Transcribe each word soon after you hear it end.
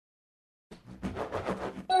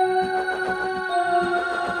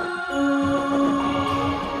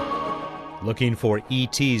looking for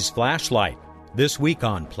E.T.'s flashlight. This week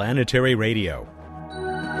on Planetary Radio.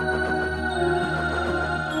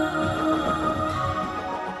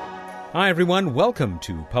 Hi everyone, welcome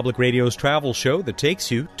to Public Radio's travel show that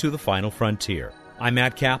takes you to the final frontier. I'm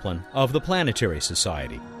Matt Kaplan of the Planetary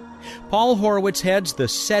Society. Paul Horowitz heads the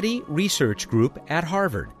SETI research group at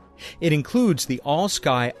Harvard. It includes the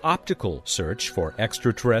all-sky optical search for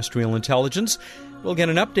extraterrestrial intelligence. We'll get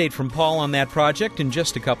an update from Paul on that project in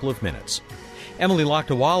just a couple of minutes. Emily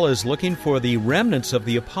Lakdawala is looking for the remnants of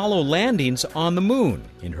the Apollo landings on the moon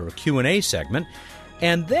in her Q&A segment.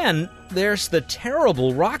 And then there's the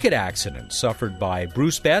terrible rocket accident suffered by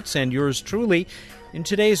Bruce Betts and yours truly in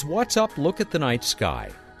today's What's Up Look at the Night Sky.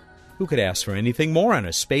 Who could ask for anything more on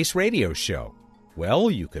a space radio show? Well,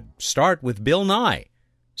 you could start with Bill Nye.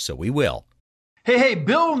 So we will. Hey,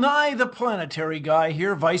 Bill Nye, the planetary guy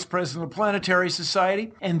here, Vice President of the Planetary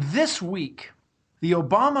Society. And this week, the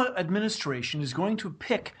Obama administration is going to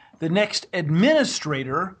pick the next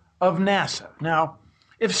administrator of NASA. Now,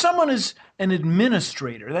 if someone is an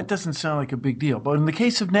administrator, that doesn't sound like a big deal. But in the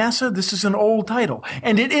case of NASA, this is an old title,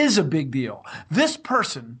 and it is a big deal. This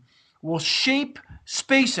person will shape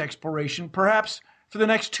space exploration perhaps for the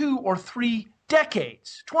next 2 or 3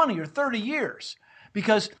 decades, 20 or 30 years.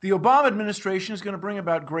 Because the Obama administration is going to bring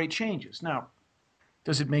about great changes. Now,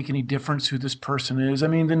 does it make any difference who this person is? I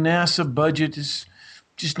mean, the NASA budget is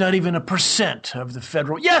just not even 1% of the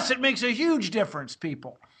federal. Yes, it makes a huge difference,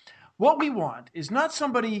 people. What we want is not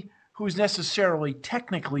somebody who's necessarily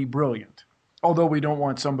technically brilliant, although we don't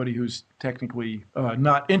want somebody who's technically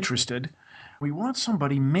not interested. We want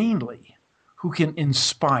somebody mainly who can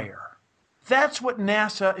inspire. That's what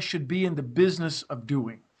NASA should be in the business of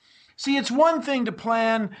doing. See, it's one thing to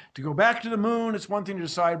plan to go back to the moon. It's one thing to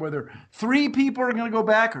decide whether 3 people are going to go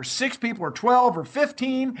back or 6 people or 12 or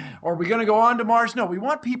 15, or are we going to go on to Mars? No, we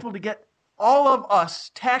want people to get all of us,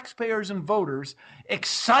 taxpayers and voters,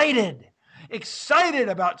 excited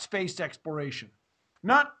about space exploration.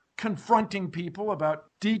 Not confronting people about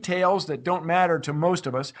details that don't matter to most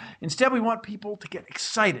of us. Instead, we want people to get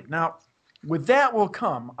excited. Now, with that will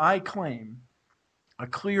come, I claim, a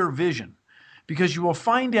clear vision. Because you will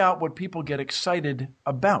find out what people get excited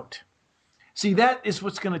about. See, that is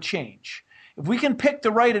what's going to change. If we can pick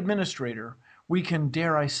the right administrator, we can,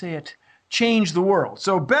 dare I say it, change the world.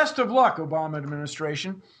 So best of luck, Obama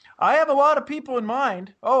administration. I have a lot of people in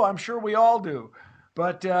mind. Oh, I'm sure we all do.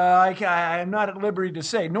 But I'm not at liberty to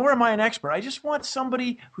say, nor am I an expert. I just want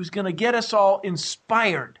somebody who's going to get us all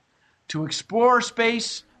inspired to explore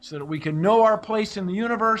space so that we can know our place in the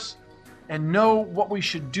universe and know what we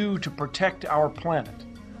should do to protect our planet.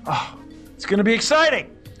 Oh, it's going to be exciting.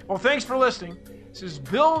 Well, thanks for listening. This is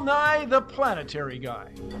Bill Nye, the Planetary Guy.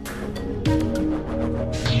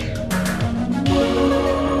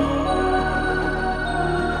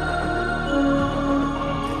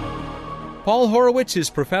 Paul Horowitz is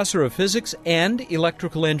professor of physics and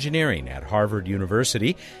electrical engineering at Harvard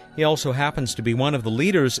University. He also happens to be one of the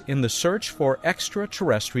leaders in the search for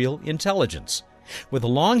extraterrestrial intelligence, with a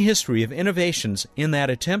long history of innovations in that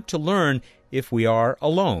attempt to learn if we are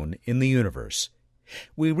alone in the universe.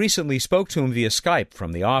 We recently spoke to him via Skype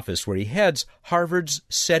from the office where he heads Harvard's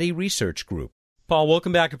SETI research group. Paul,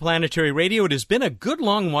 welcome back to Planetary Radio. It has been a good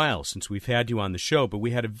long while since we've had you on the show, but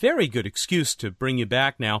we had a very good excuse to bring you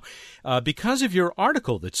back now because of your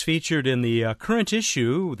article that's featured in the current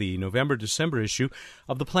issue, the November-December issue,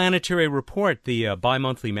 of the Planetary Report, the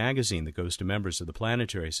bi-monthly magazine that goes to members of the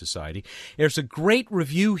Planetary Society. There's a great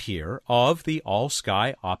review here of the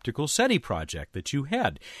all-sky optical SETI project that you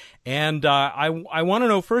had. And I want to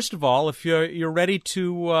know, first of all, if you're ready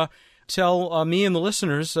to tell me and the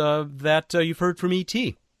listeners that you've heard from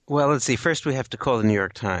E.T. Well, let's see. First, we have to call the New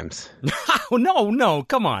York Times. No,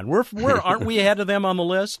 come on. We're aren't we ahead of them on the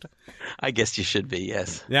list? I guess you should be,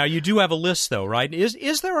 yes. Now, you do have a list, though, right?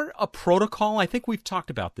 Is there a protocol? I think we've talked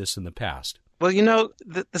about this in the past. Well, you know,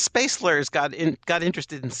 the space lawyers got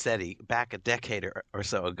interested in SETI back a decade or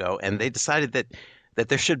so ago, and they decided that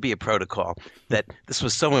there should be a protocol, that this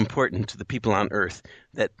was so important to the people on Earth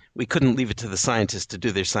that we couldn't leave it to the scientists to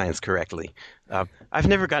do their science correctly. I've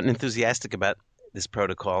never gotten enthusiastic about this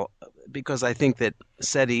protocol because I think that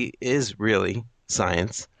SETI is really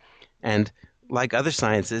science, and like other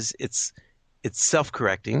sciences, it's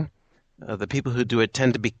self-correcting. The people who do it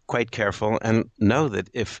tend to be quite careful and know that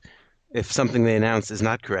if something they announce is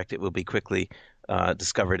not correct, it will be quickly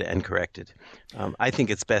discovered and corrected. I think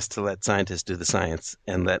it's best to let scientists do the science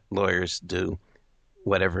and let lawyers do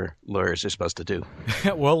whatever lawyers are supposed to do.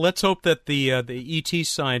 Well, let's hope that the ET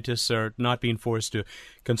scientists are not being forced to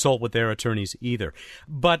consult with their attorneys either.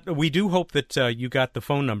 But we do hope that you got the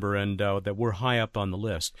phone number and that we're high up on the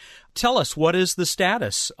list. Tell us, what is the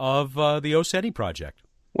status of the OSETI project?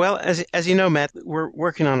 Well, as you know, Matt, we're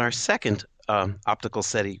working on our second optical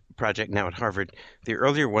SETI project now at Harvard. The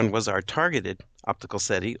earlier one was our targeted optical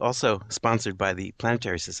SETI, also sponsored by the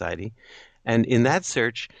Planetary Society. And in that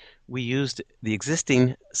search, we used the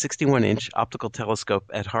existing 61-inch optical telescope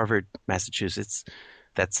at Harvard, Massachusetts.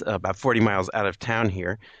 That's about 40 miles out of town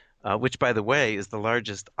here, which, by the way, is the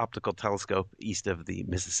largest optical telescope east of the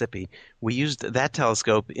Mississippi. We used that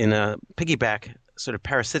telescope in a piggyback sort of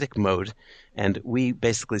parasitic mode, and we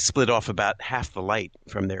basically split off about half the light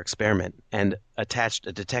from their experiment and attached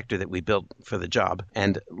a detector that we built for the job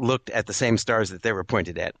and looked at the same stars that they were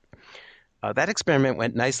pointed at. That experiment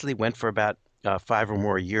went nicely, went for about 5 or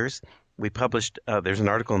more years. We published, there's an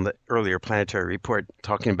article in the earlier Planetary Report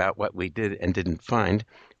talking about what we did and didn't find.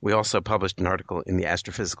 We also published an article in the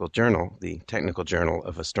Astrophysical Journal, the technical journal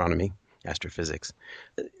of astronomy, astrophysics.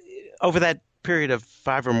 Over that period of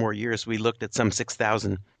 5 or more years, we looked at some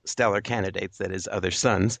 6,000 stellar candidates, that is, other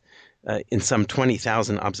suns, in some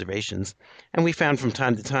 20,000 observations. And we found from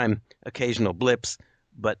time to time occasional blips,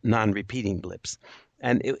 but non-repeating blips.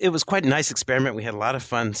 And it was quite a nice experiment. We had a lot of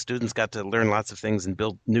fun. Students got to learn lots of things and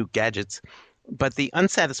build new gadgets. But the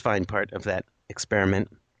unsatisfying part of that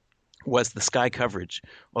experiment was the sky coverage.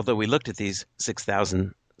 Although we looked at these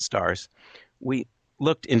 6,000 stars, we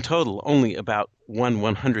looked in total only about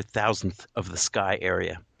 1/100,000th of the sky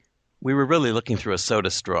area. We were really looking through a soda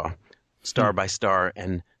straw, star by star,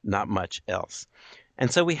 and not much else.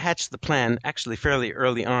 And so we hatched the plan, actually fairly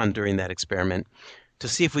early on during that experiment, to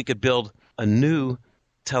see if we could build a new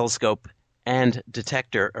telescope and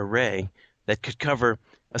detector array that could cover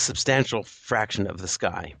a substantial fraction of the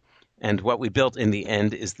sky. And what we built in the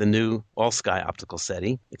end is the new all-sky optical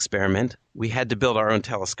SETI experiment. We had to build our own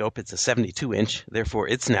telescope. It's a 72-inch. Therefore,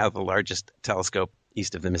 it's now the largest telescope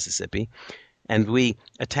east of the Mississippi. And we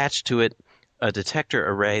attached to it a detector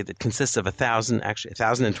array that consists of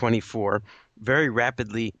 1,024 very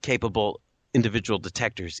rapidly capable individual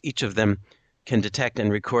detectors. Each of them can detect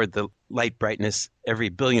and record the light brightness every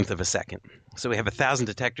billionth of a second. So we have 1,000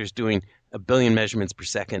 detectors doing 1 billion measurements per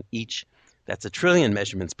second each. That's 1 trillion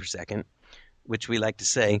measurements per second, which we like to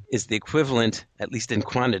say is the equivalent, at least in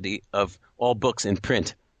quantity, of all books in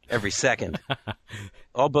print every second.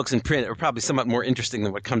 All books in print are probably somewhat more interesting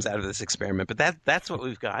than what comes out of this experiment, but that's what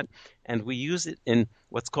we've got. And we use it in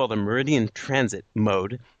what's called a meridian transit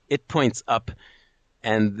mode. It points up,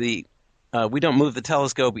 and we don't move the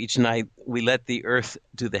telescope each night. We let the Earth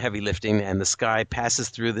do the heavy lifting, and the sky passes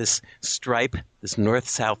through this stripe, this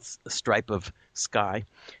north-south stripe of sky.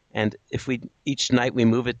 And if each night we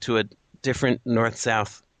move it to a different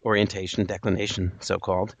north-south orientation, declination,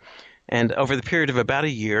 so-called. And over the period of about a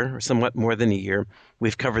year, or somewhat more than a year,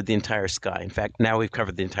 we've covered the entire sky. In fact, now we've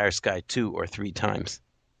covered the entire sky 2 or 3 times.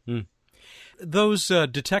 Those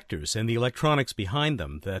detectors and the electronics behind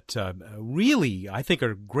them that really, I think,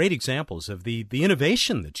 are great examples of the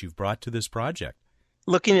innovation that you've brought to this project.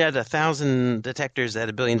 Looking at 1,000 detectors at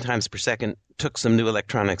 1 billion times per second took some new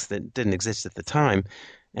electronics that didn't exist at the time.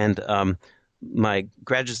 And my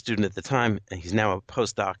graduate student at the time, he's now a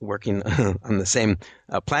postdoc working on the same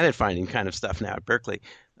planet finding kind of stuff now at Berkeley.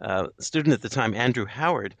 Student at the time, Andrew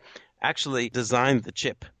Howard, actually designed the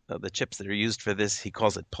chips that are used for this. He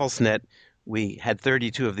calls it PulseNet. We had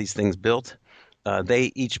 32 of these things built.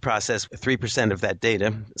 They each process 3% of that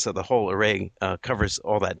data, so the whole array covers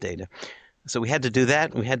all that data. So we had to do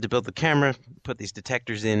that. We had to build the camera, put these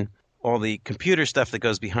detectors in, all the computer stuff that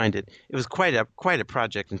goes behind it. It was quite a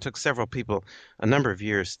project and took several people a number of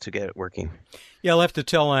years to get it working. Yeah, I'll have to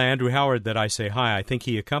tell Andrew Howard that I say hi. I think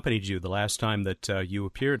he accompanied you the last time that you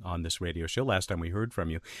appeared on this radio show, last time we heard from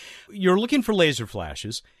you. You're looking for laser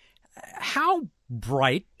flashes. How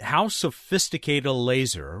bright, how sophisticated a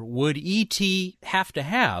laser would E.T. have to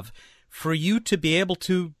have for you to be able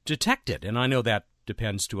to detect it? And I know that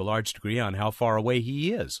depends to a large degree on how far away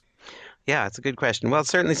he is. Yeah, it's a good question. Well,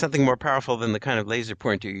 it's certainly something more powerful than the kind of laser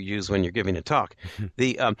pointer you use when you're giving a talk.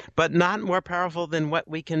 But not more powerful than what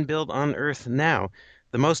we can build on Earth now.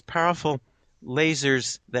 The most powerful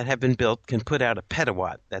lasers that have been built can put out a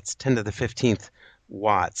petawatt. That's 10 to the 15th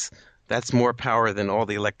watts. That's more power than all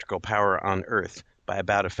the electrical power on Earth by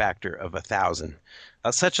about a factor of 1,000.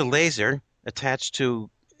 Such a laser attached to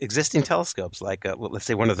existing telescopes, like let's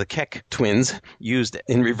say one of the Keck twins, used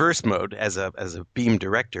in reverse mode as a beam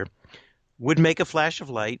director, would make a flash of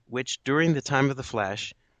light, which during the time of the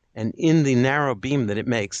flash and in the narrow beam that it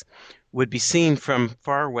makes, would be seen from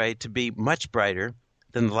far away to be much brighter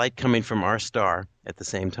than the light coming from our star at the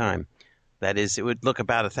same time. That is, it would look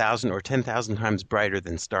about 1,000 or 10,000 times brighter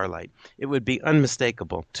than starlight. It would be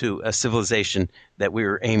unmistakable to a civilization that we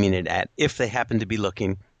were aiming it at if they happened to be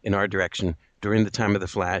looking in our direction during the time of the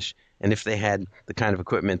flash, and if they had the kind of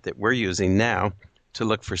equipment that we're using now to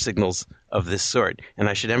look for signals of this sort. And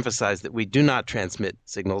I should emphasize that we do not transmit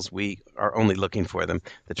signals. We are only looking for them.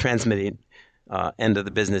 The transmitting end of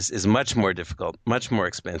the business is much more difficult, much more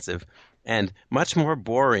expensive, and much more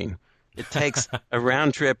boring. It takes a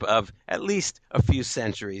round trip of at least a few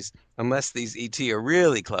centuries, unless these ET are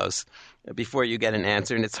really close, before you get an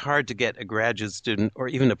answer. And it's hard to get a graduate student or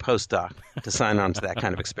even a postdoc to sign on to that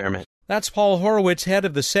kind of experiment. That's Paul Horowitz, head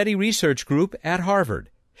of the SETI Research Group at Harvard.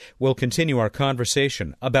 We'll continue our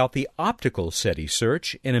conversation about the optical SETI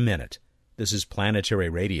search in a minute. This is Planetary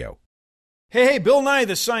Radio. Hey, Bill Nye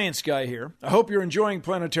the Science Guy here. I hope you're enjoying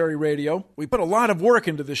Planetary Radio. We put a lot of work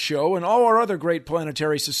into this show and all our other great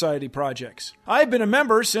Planetary Society projects. I've been a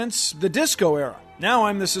member since the disco era. Now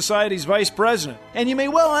I'm the Society's vice president. And you may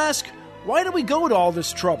well ask, why do we go to all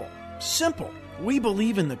this trouble? Simple. We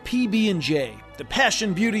believe in the PB&J, the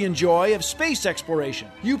passion, beauty, and joy of space exploration.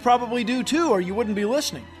 You probably do too, or you wouldn't be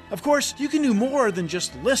listening. Of course, you can do more than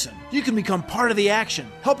just listen. You can become part of the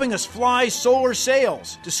action, helping us fly solar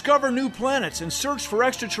sails, discover new planets, and search for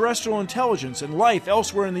extraterrestrial intelligence and life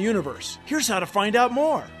elsewhere in the universe. Here's how to find out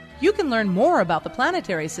more. You can learn more about the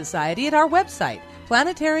Planetary Society at our website,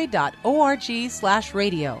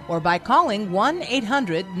 planetary.org/radio, or by calling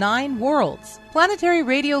 1-800-9-WORLDS. Planetary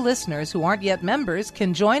Radio listeners who aren't yet members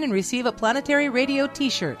can join and receive a Planetary Radio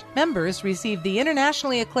t-shirt. Members receive the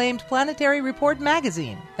internationally acclaimed Planetary Report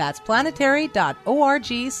magazine. That's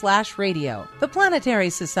planetary.org/radio. The Planetary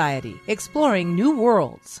Society, exploring new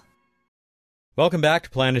worlds. Welcome back to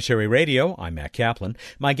Planetary Radio. I'm Matt Kaplan.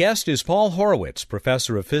 My guest is Paul Horowitz,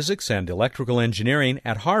 professor of physics and electrical engineering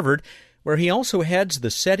at Harvard, where he also heads the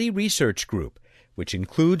SETI Research Group, which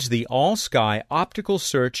includes the all-sky optical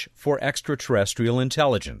search for extraterrestrial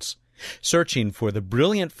intelligence, searching for the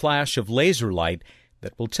brilliant flash of laser light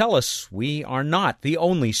that will tell us we are not the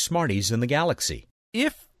only smarties in the galaxy.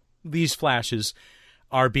 If these flashes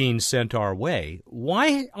are being sent our way,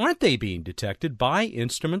 why aren't they being detected by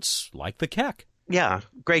instruments like the Keck? Yeah,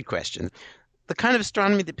 great question. The kind of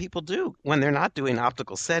astronomy that people do when they're not doing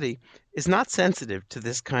optical SETI is not sensitive to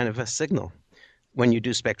this kind of a signal. When you do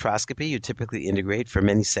spectroscopy, you typically integrate for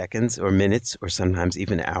many seconds or minutes or sometimes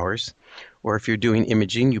even hours. Or if you're doing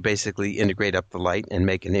imaging, you basically integrate up the light and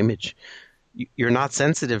make an image. You're not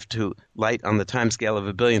sensitive to light on the timescale of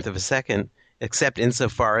a billionth of a second, except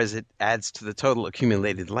insofar as it adds to the total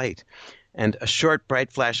accumulated light. And a short,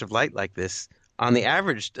 bright flash of light like this, on the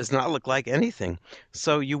average, does not look like anything.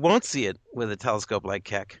 So you won't see it with a telescope like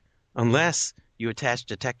Keck, unless you attach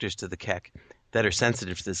detectors to the Keck that are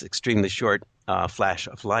sensitive to this extremely short flash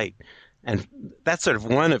of light. And that's sort of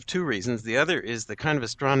one of two reasons. The other is the kind of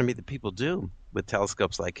astronomy that people do with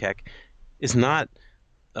telescopes like Keck is not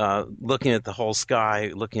looking at the whole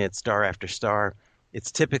sky, looking at star after star.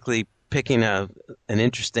 It's typically picking an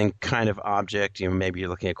interesting kind of object. Maybe you're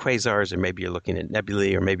looking at quasars, or maybe you're looking at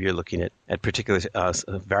nebulae, or maybe you're looking at particular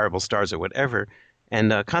variable stars or whatever,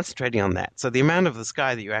 and concentrating on that. So the amount of the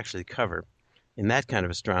sky that you actually cover in that kind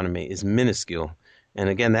of astronomy is minuscule. And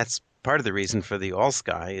again, that's part of the reason for the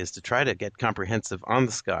all-sky, is to try to get comprehensive on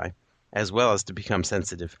the sky, as well as to become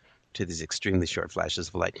sensitive to these extremely short flashes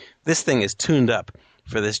of light. This thing is tuned up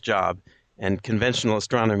for this job, and conventional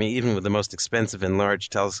astronomy, even with the most expensive and large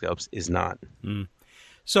telescopes, is not.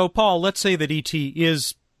 So, Paul, let's say that E.T.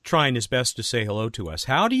 is trying his best to say hello to us.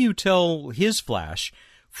 How do you tell his flash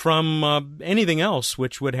from anything else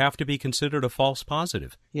which would have to be considered a false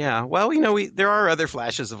positive? Yeah, well, there are other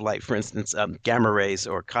flashes of light. For instance, gamma rays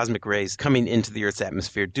or cosmic rays coming into the Earth's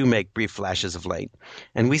atmosphere do make brief flashes of light,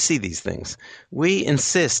 and we see these things. We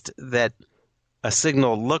insist that a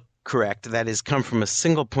signal look correct, that is, come from a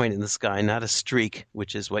single point in the sky, not a streak,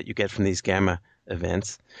 which is what you get from these gamma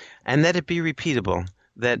events, and that it be repeatable,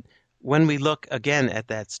 that when we look again at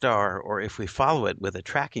that star, or if we follow it with a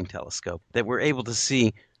tracking telescope, that we're able to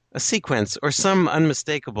see a sequence or some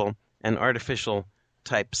unmistakable and artificial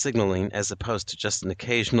type signaling, as opposed to just an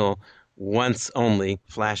occasional, once-only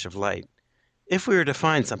flash of light. If we were to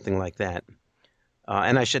find something like that,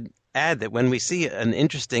 and I should add that when we see an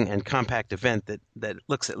interesting and compact event that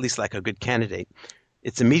looks at least like a good candidate,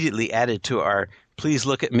 it's immediately added to our "please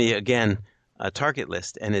look at me again" target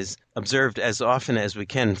list, and is observed as often as we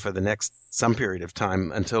can for the next some period of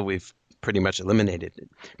time until we've pretty much eliminated it.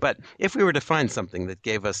 But if we were to find something that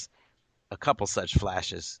gave us a couple such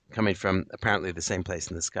flashes coming from apparently the same place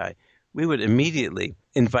in the sky, we would immediately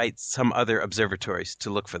invite some other observatories to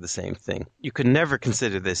look for the same thing. You could never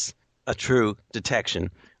consider this a true detection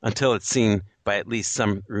until it's seen by at least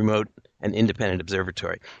some remote and independent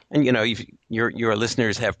observatory. And, your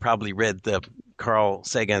listeners have probably read the Carl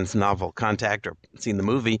Sagan's novel Contact or seen the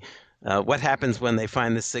movie. What happens when they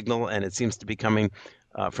find this signal and it seems to be coming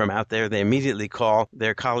from out there? They immediately call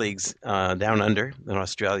their colleagues down under in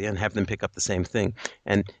Australia and have them pick up the same thing.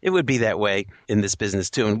 And it would be that way in this business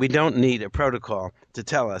too. And we don't need a protocol to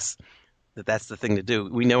tell us that that's the thing to do.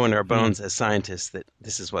 We know in our bones as scientists that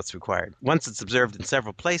this is what's required. Once it's observed in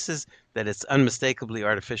several places that it's unmistakably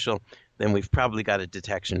artificial, then we've probably got a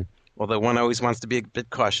detection. Although one always wants to be a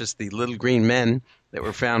bit cautious, the little green men that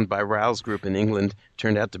were found by Raoul's group in England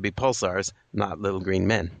turned out to be pulsars, not little green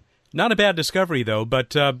men. Not a bad discovery, though,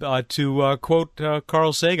 but to quote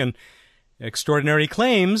Carl Sagan, extraordinary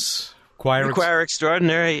claims require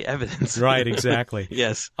extraordinary evidence. Right, exactly.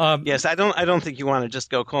 Yes. Yes, I don't think you want to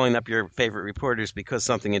just go calling up your favorite reporters because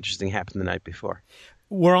something interesting happened the night before.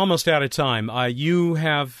 We're almost out of time. You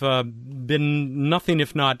have been nothing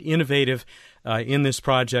if not innovative in this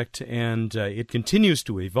project, and it continues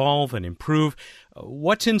to evolve and improve.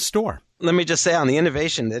 What's in store? Let me just say on the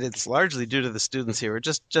innovation that it's largely due to the students here. We're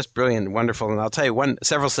just brilliant and wonderful. And I'll tell you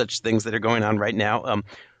several such things that are going on right now.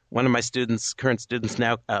 One of my current students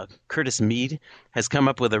now, Curtis Mead, has come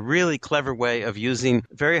up with a really clever way of using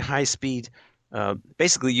very high speed,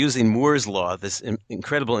 basically using Moore's law, this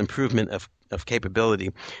incredible improvement of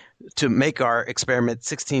capability, to make our experiment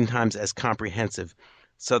 16 times as comprehensive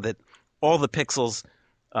so that all the pixels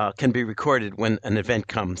can be recorded when an event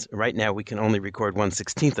comes. Right now, we can only record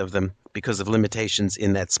 1/16 of them because of limitations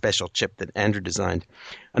in that special chip that Andrew designed.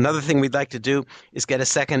 Another thing we'd like to do is get a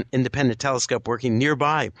second independent telescope working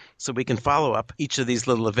nearby so we can follow up each of these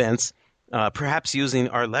little events, perhaps using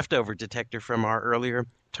our leftover detector from our earlier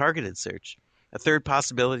targeted search. A third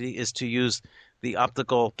possibility is to use the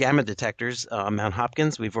optical gamma detectors on Mount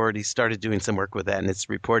Hopkins. We've already started doing some work with that, and it's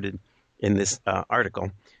reported in this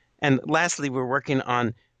article. And lastly, we're working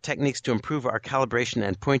on techniques to improve our calibration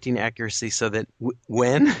and pointing accuracy so that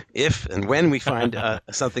if and when we find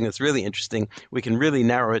something that's really interesting, we can really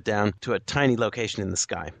narrow it down to a tiny location in the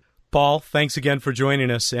sky. Paul, thanks again for joining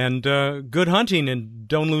us, and good hunting, and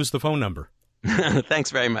don't lose the phone number.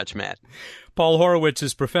 Thanks very much, Matt. Paul Horowitz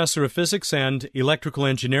is professor of physics and electrical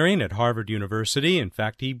engineering at Harvard University. In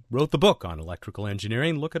fact, he wrote the book on electrical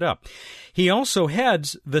engineering. Look it up. He also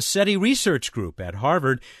heads the SETI Research Group at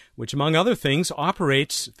Harvard, which, among other things,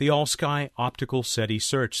 operates the all-sky optical SETI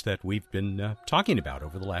search that we've been talking about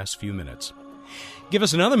over the last few minutes. Give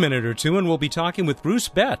us another minute or two, and we'll be talking with Bruce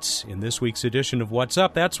Betts in this week's edition of What's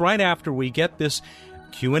Up. That's right after we get this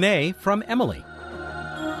Q&A from Emily.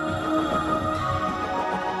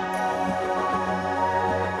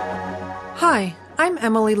 Hi, I'm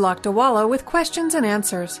Emily Lakdawala with questions and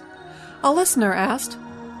answers. A listener asked,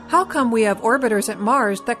 how come we have orbiters at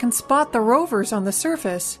Mars that can spot the rovers on the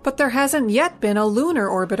surface, but there hasn't yet been a lunar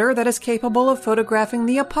orbiter that is capable of photographing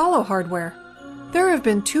the Apollo hardware? There have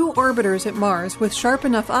been 2 orbiters at Mars with sharp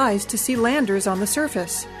enough eyes to see landers on the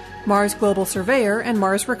surface, Mars Global Surveyor and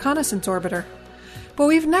Mars Reconnaissance Orbiter. But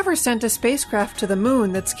we've never sent a spacecraft to the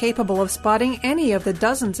moon that's capable of spotting any of the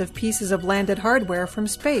dozens of pieces of landed hardware from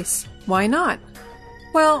space. Why not?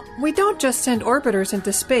 Well, we don't just send orbiters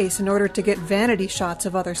into space in order to get vanity shots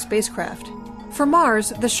of other spacecraft. For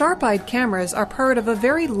Mars, the sharp-eyed cameras are part of a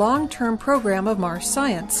very long-term program of Mars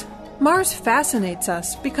science. Mars fascinates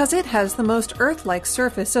us because it has the most Earth-like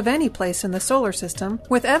surface of any place in the solar system,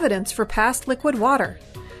 with evidence for past liquid water.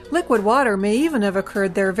 Liquid water may even have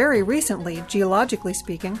occurred there very recently, geologically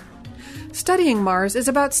speaking. Studying Mars is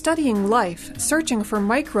about studying life, searching for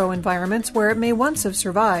microenvironments where it may once have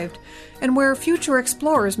survived, and where future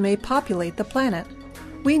explorers may populate the planet.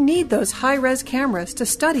 We need those high-res cameras to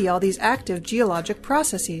study all these active geologic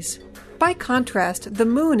processes. By contrast, the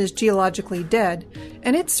Moon is geologically dead,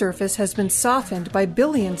 and its surface has been softened by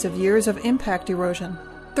billions of years of impact erosion.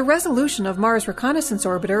 The resolution of Mars Reconnaissance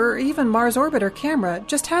Orbiter or even Mars Orbiter camera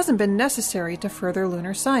just hasn't been necessary to further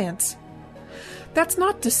lunar science. That's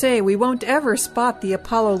not to say we won't ever spot the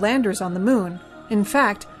Apollo landers on the Moon. In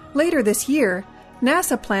fact, later this year,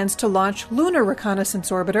 NASA plans to launch Lunar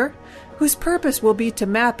Reconnaissance Orbiter, whose purpose will be to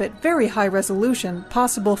map at very high resolution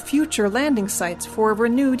possible future landing sites for a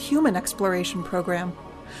renewed human exploration program.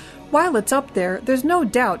 While it's up there, there's no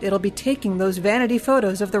doubt it'll be taking those vanity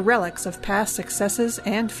photos of the relics of past successes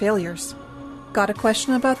and failures. Got a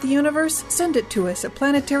question about the universe? Send it to us at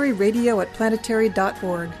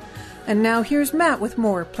planetaryradio@planetary.org. And now here's Matt with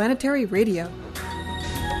more Planetary Radio.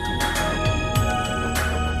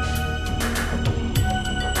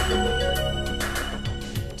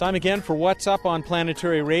 Time again for What's Up on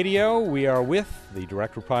Planetary Radio. We are with the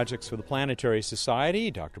Director of Projects for the Planetary Society,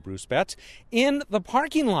 Dr. Bruce Betts, in the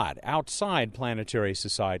parking lot outside Planetary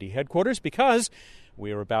Society headquarters because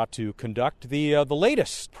we are about to conduct the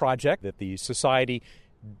latest project that the Society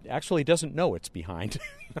actually doesn't know it's behind.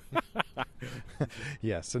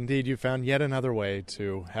 Yes, indeed, you found yet another way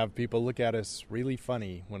to have people look at us really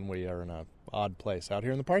funny when we are in a odd place out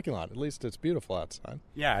here in the parking lot. At least it's beautiful outside.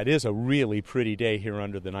 Yeah, it is a really pretty day here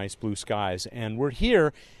under the nice blue skies, and we're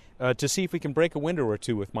here to see if we can break a window or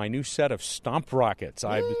two with my new set of Stomp Rockets.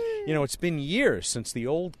 It's been years since the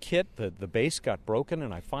old kit, the base got broken,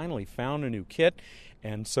 and I finally found a new kit,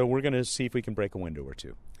 and so we're going to see if we can break a window or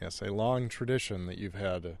two. Yes, a long tradition that you've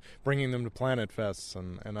had, bringing them to Planet Fests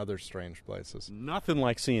and other strange places. Nothing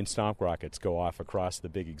like seeing Stomp Rockets go off across the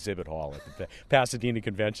big exhibit hall at the Pasadena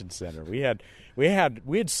Convention Center. We had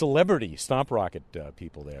celebrity Stomp Rocket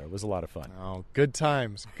people there. It was a lot of fun. Oh, good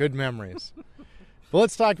times, good memories. Well,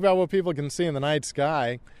 let's talk about what people can see in the night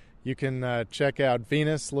sky. You can check out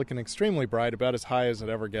Venus, looking extremely bright, about as high as it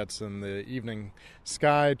ever gets in the evening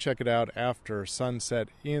sky. Check it out after sunset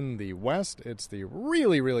in the west. It's the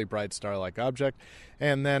really, really bright star-like object.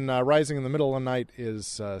 And then rising in the middle of the night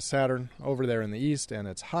is Saturn over there in the east, and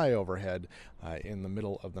it's high overhead in the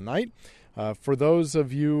middle of the night. For those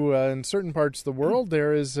of you in certain parts of the world,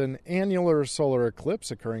 there is an annular solar eclipse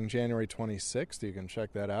occurring January 26th. You can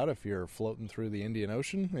check that out if you're floating through the Indian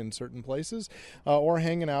Ocean in certain places or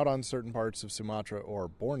hanging out on certain parts of Sumatra or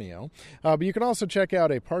Borneo. But you can also check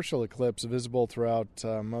out a partial eclipse visible throughout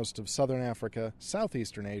most of southern Africa,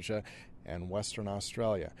 southeastern Asia, and western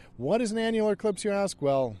Australia. What is an annular eclipse, you ask?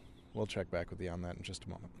 Well, we'll check back with you on that in just a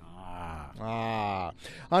moment. On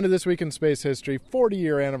to This Week in Space History,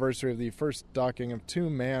 40-year anniversary of the first docking of two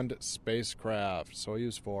manned spacecraft,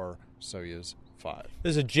 Soyuz 4, Soyuz 5.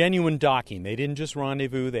 This is a genuine docking. They didn't just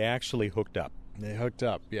rendezvous, they actually hooked up. They hooked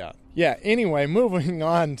up, yeah. Yeah, anyway, moving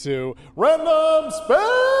on to Random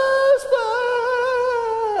Space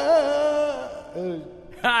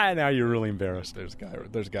Fact! Now you're really embarrassed. There's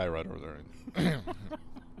a guy right over there.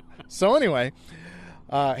 So anyway...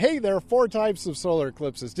 hey, there are 4 types of solar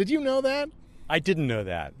eclipses. Did you know that? I didn't know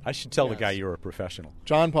that. I should tell the guy you're a professional.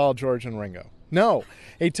 John, Paul, George, and Ringo. No.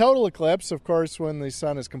 A total eclipse, of course, when the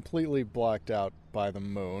sun is completely blocked out by the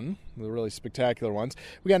moon, the really spectacular ones.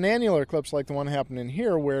 We got an annular eclipse like the one happening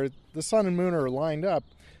here where the sun and moon are lined up,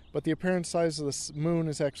 but the apparent size of the moon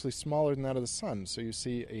is actually smaller than that of the sun. So you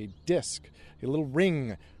see a disk, a little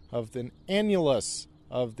ring of the annulus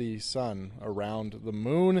of the sun around the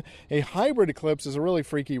moon. A hybrid eclipse is a really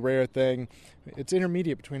freaky, rare thing. It's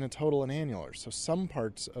intermediate between a total and annular. So some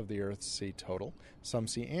parts of the Earth see total, some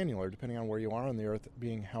see annular, depending on where you are on the Earth,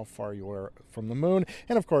 being how far you are from the moon.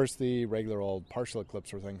 And of course, the regular old partial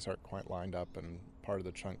eclipse where things aren't quite lined up and part of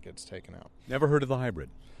the chunk gets taken out. Never heard of the hybrid.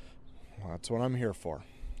 Well, that's what I'm here for.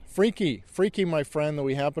 Freaky, my friend, that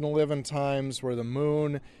we happen to live in times where the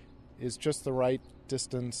moon is just the right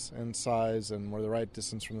distance and size, and we're the right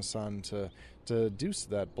distance from the sun to do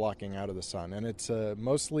that blocking out of the sun. And it's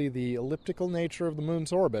mostly the elliptical nature of the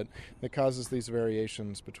moon's orbit that causes these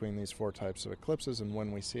variations between these 4 types of eclipses and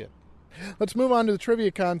when we see it. Let's move on to the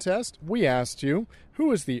trivia contest. We asked you,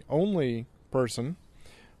 who is the only person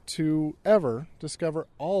to ever discover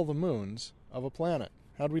all the moons of a planet?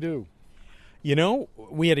 How'd we do? You know,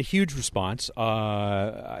 we had a huge response,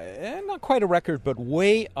 not quite a record, but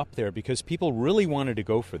way up there because people really wanted to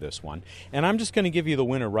go for this one. And I'm just going to give you the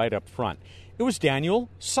winner right up front. It was Daniel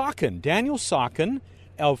Socken. Daniel Socken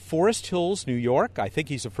of Forest Hills, New York, I think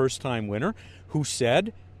he's a first-time winner, who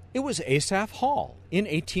said it was Asaph Hall in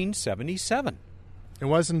 1877. It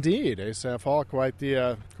was indeed. Asaph Hall, quite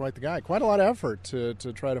the guy. Quite a lot of effort to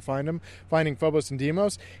try to find him, finding Phobos and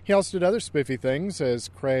Deimos. He also did other spiffy things, as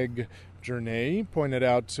Craig Journay pointed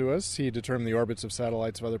out to us. He determined the orbits of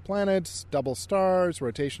satellites of other planets, double stars,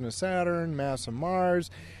 rotation of Saturn, mass of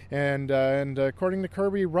Mars, and according to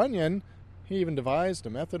Kirby Runyon, he even devised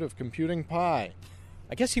a method of computing pi.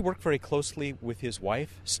 I guess he worked very closely with his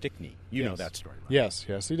wife, Stickney. You know that story, right? Yes,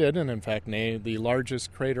 he did. And in fact, the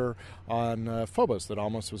largest crater on Phobos that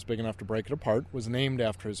almost was big enough to break it apart was named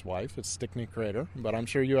after his wife. It's Stickney Crater. But I'm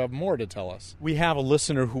sure you have more to tell us. We have a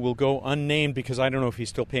listener who will go unnamed because I don't know if he's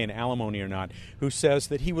still paying alimony or not, who says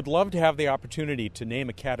that he would love to have the opportunity to name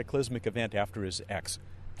a cataclysmic event after his ex.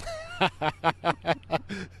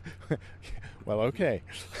 Well, okay.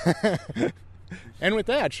 And with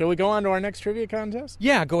that, shall we go on to our next trivia contest?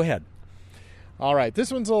 Yeah, go ahead. All right, this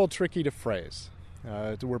one's a little tricky to phrase.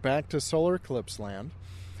 We're back to solar eclipse land.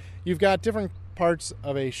 You've got different parts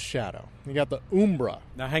of a shadow. You got the umbra.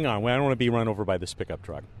 Now, hang on. I don't want to be run over by this pickup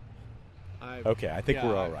truck. Okay, I think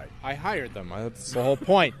we're all right. I hired them. That's the whole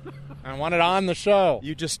point. I want it on the show.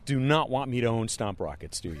 You just do not want me to own Stomp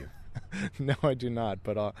Rockets, do you? No, I do not.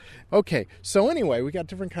 But okay. So anyway, we got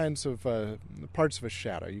different kinds of parts of a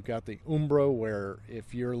shadow. You got the umbra, where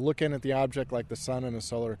if you're looking at the object like the sun in a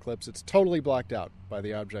solar eclipse, it's totally blocked out by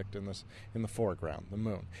the object in the foreground, the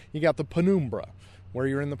moon. You got the penumbra, where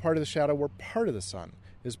you're in the part of the shadow where part of the sun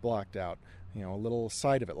is blocked out. A little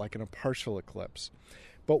side of it, like in a partial eclipse.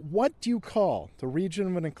 But what do you call the region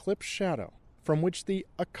of an eclipse shadow from which the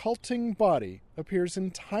occulting body appears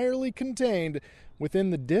entirely contained within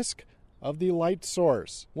the disk of the light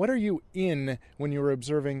source? What are you in when you are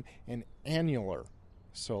observing an annular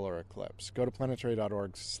solar eclipse? Go to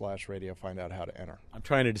planetary.org/radio, find out how to enter. I'm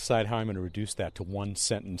trying to decide how I'm going to reduce that to one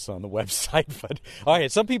sentence on the website. But all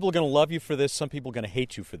right, some people are going to love you for this, some people are going to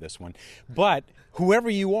hate you for this one. But whoever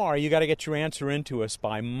you are, you got to get your answer into us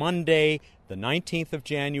by Monday, the 19th of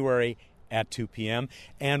January at 2 p.m.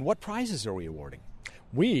 And what prizes are we awarding?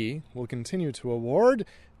 We will continue to award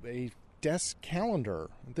a desk calendar,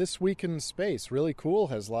 This Week in Space. Really cool,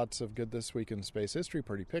 has lots of good This Week in Space history,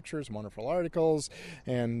 pretty pictures, wonderful articles,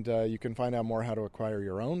 and you can find out more how to acquire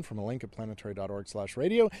your own from a link at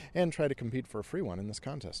planetary.org/radio and try to compete for a free one in this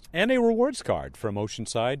contest. And a rewards card from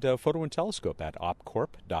Oceanside Photo and Telescope at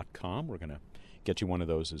opcorp.com. We're going to get you one of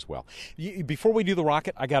those as well. Before we do the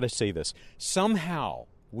rocket, I got to say this. Somehow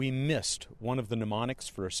we missed one of the mnemonics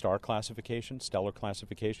for stellar classifications.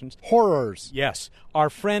 Horrors. Yes. Our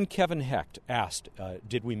friend Kevin Hecht asked,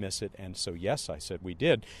 did we miss it? And so, yes, I said we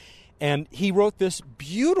did. And he wrote this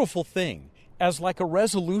beautiful thing as like a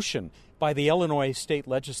resolution by the Illinois State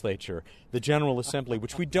Legislature, the General Assembly,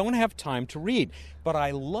 which we don't have time to read. But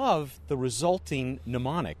I love the resulting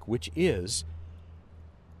mnemonic, which is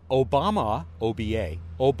Obama, O-B-A,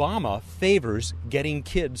 Obama favors getting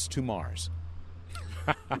kids to Mars.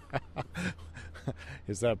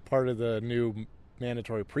 Is that part of the new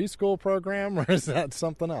mandatory preschool program, or is that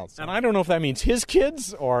something else? And I don't know if that means his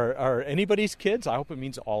kids or anybody's kids. I hope it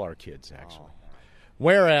means all our kids, actually.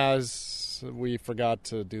 Whereas we forgot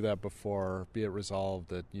to do that before, be it resolved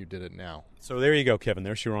that you did it now. So there you go, Kevin.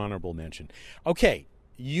 There's your honorable mention. Okay,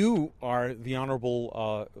 you are the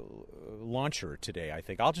honorable launcher today, I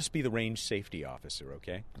think. I'll just be the range safety officer,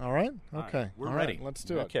 okay? All right. Okay. All right, we're all ready. Right, let's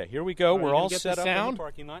do it. Okay, here we go. We're all set up sound? in the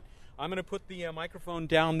parking lot. I'm going to put the microphone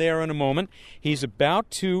down there in a moment. He's about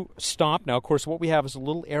to stop. Now, of course, what we have is a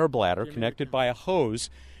little air bladder connected by a hose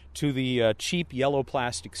to the cheap yellow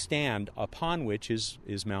plastic stand upon which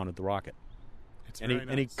is mounted the rocket.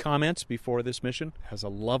 Any comments before this mission? Has a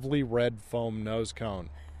lovely red foam nose cone.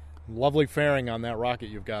 Lovely fairing on that rocket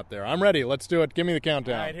you've got there. I'm ready. Let's do it. Give me the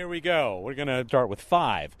countdown. All right, here we go. We're going to start with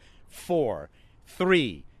 5, 4,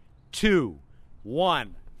 3, 2,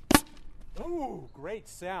 1. Ooh, great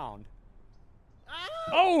sound.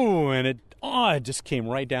 Oh, and it just came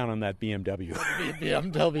right down on that BMW.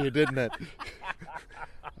 BMW, didn't it?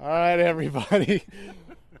 All right, everybody.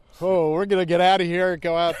 Oh, we're going to get out of here and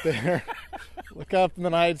go out there, look up in the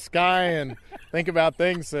night sky, and think about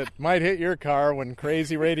things that might hit your car when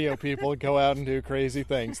crazy radio people go out and do crazy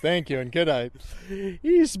things. Thank you, and good night.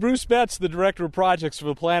 He's Bruce Betts, the Director of Projects for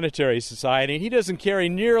the Planetary Society, and he doesn't carry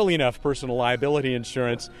nearly enough personal liability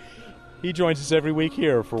insurance. He joins us every week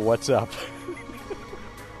here for What's Up.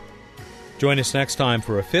 Join us next time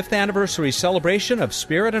for a 5th anniversary celebration of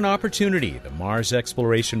Spirit and Opportunity, the Mars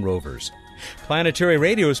Exploration Rovers. Planetary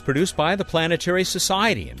Radio is produced by the Planetary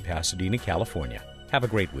Society in Pasadena, California. Have a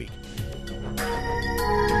great week.